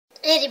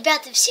Эй,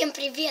 ребята, всем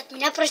привет!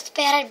 Меня просят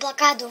поиграть в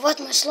блокаду. Вот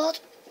мой слот.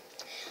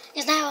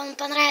 Не знаю, вам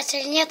понравится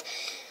или нет.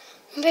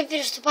 Мы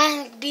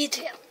переступаем к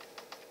битве.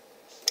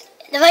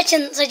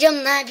 Давайте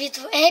зайдем на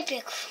битву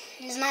Эпик.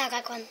 Не знаю,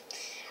 как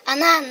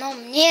но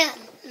мне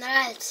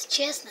нравится,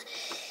 честно.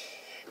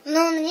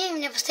 Но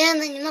меня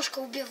постоянно немножко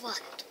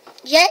убивают.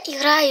 Я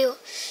играю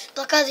в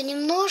блокаду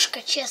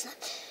немножко, честно.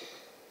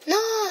 Но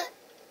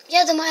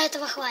я думаю,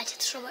 этого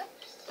хватит, чтобы...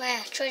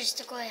 что здесь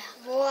такое?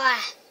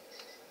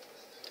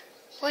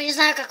 Ой, не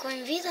знаю,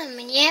 каким видом,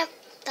 мне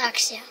так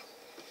себе.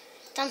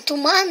 Там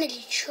туман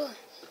или что?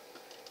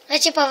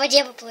 Давайте по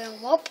воде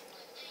поплывем. Оп.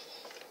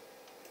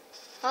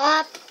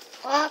 Оп.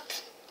 Оп.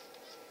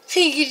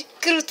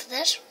 Круто,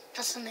 да,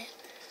 пацаны?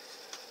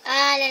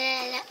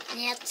 А-ля-ля-ля.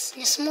 Нет,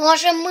 не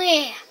сможем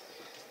мы.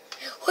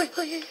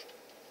 Ой-ой-ой.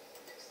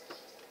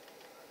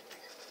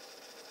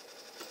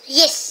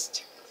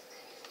 Есть.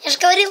 Я же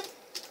говорил.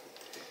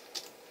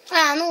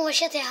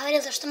 Вообще-то я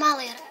говорил, что мало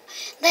играю.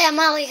 Да, я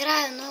мало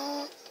играю,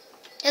 но...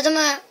 Я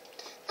думаю...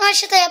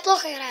 вообще-то я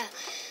плохо играю.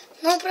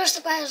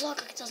 Просто повезло,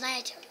 как-то,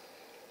 знаете.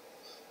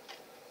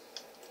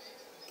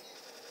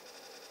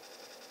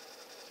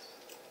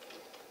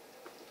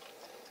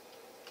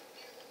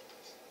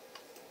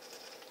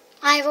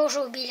 Его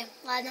уже убили.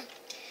 Ладно.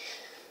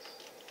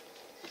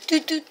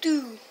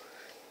 Ту-ту-ту.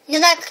 Не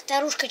знаю, как эта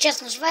оружка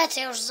честно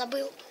называется, я уже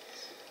забыл.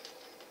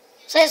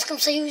 В Советском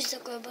Союзе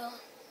такое было.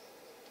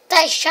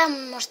 Да, и сейчас,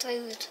 может,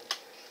 воюют.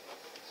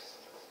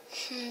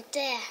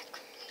 Так.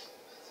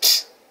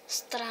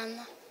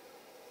 Странно.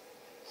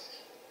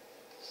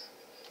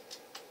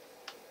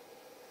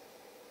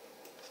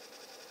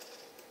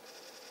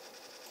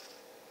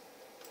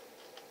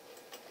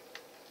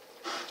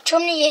 Что у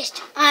меня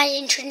есть? Я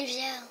ничего не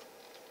взял.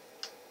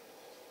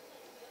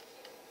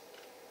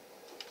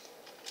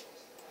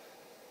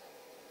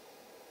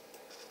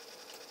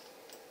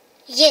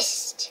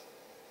 Есть.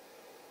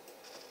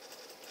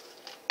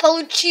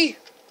 Получи.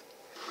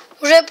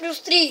 Уже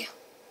 +3.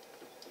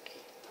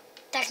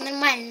 Так,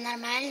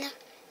 нормально.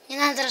 Не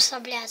надо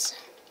расслабляться.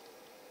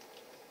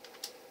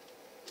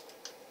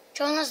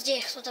 Что у нас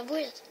здесь? Кто-то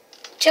будет?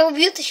 Че,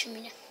 убьют еще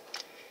меня?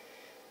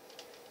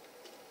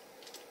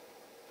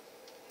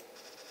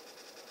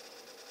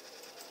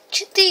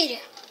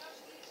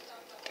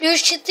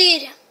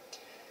 +4.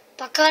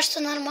 Пока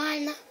что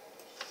нормально.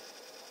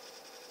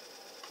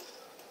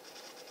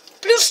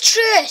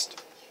 +6.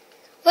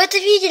 Вы это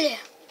видели?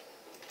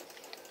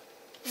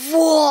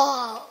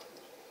 Вау!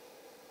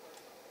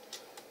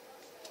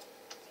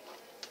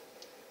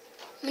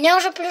 У меня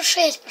уже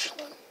 +6 пошло.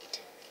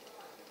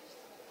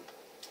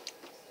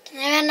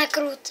 Наверное,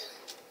 круто.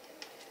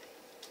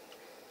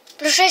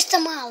 +6-то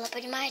мало,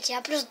 понимаете?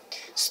 Я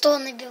 +100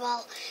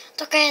 набивал.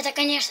 Только это,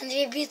 конечно,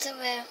 2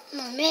 битовые,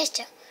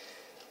 вместе.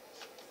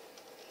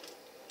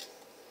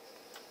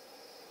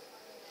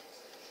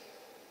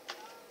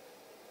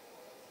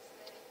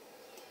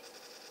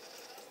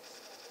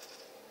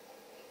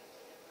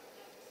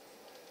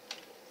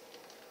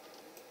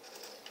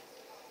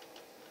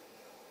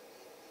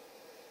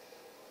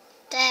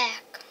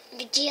 Так,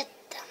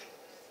 где-то.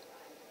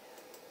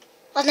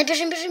 Ладно,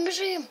 бежим.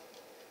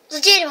 За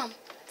деревом.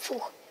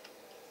 Фух.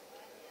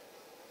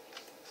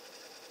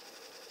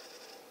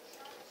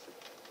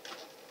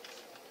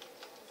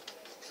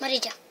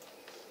 Смотрите.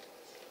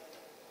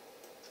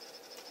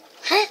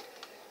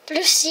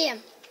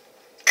 +7.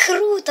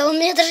 Круто, он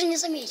меня даже не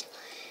заметил.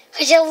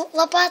 Хотел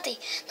лопатой.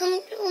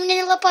 У меня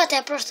не лопата,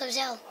 я просто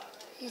взял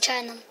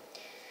нечаянно.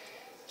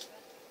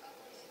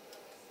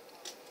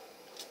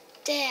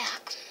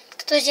 Так,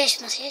 кто здесь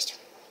у нас есть?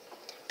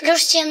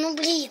 +7,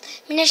 блин,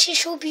 меня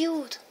еще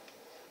убьют.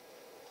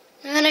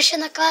 Наверное, еще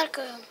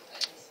накаркаю.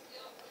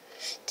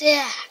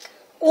 Так,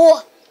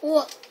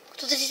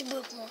 кто-то здесь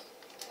был, по-моему.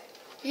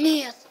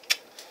 Нет,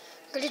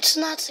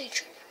 галлюцинации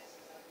что ли.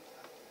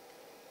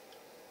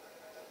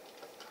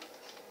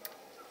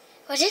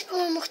 Вот здесь,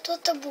 по-моему,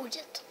 кто-то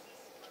будет.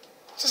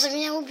 Кто за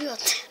меня убьет.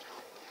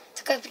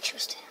 Такое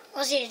предчувствие.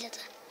 Вот здесь где-то.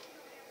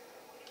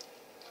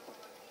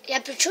 Я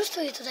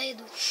предчувствую и туда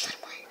иду.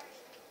 Нормально.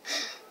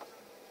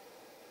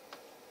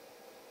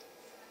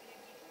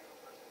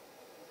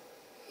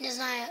 Не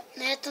знаю,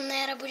 на этом,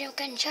 наверное, будем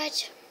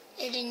кончать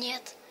или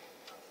нет.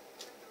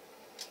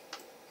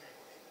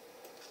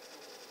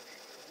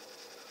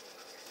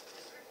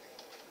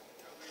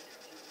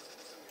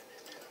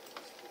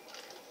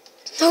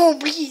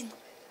 Блин,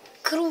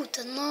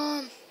 круто,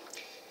 но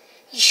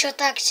еще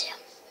так себе.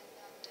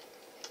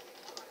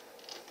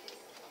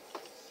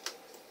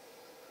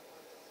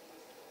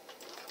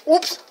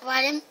 Упс,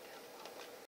 валим.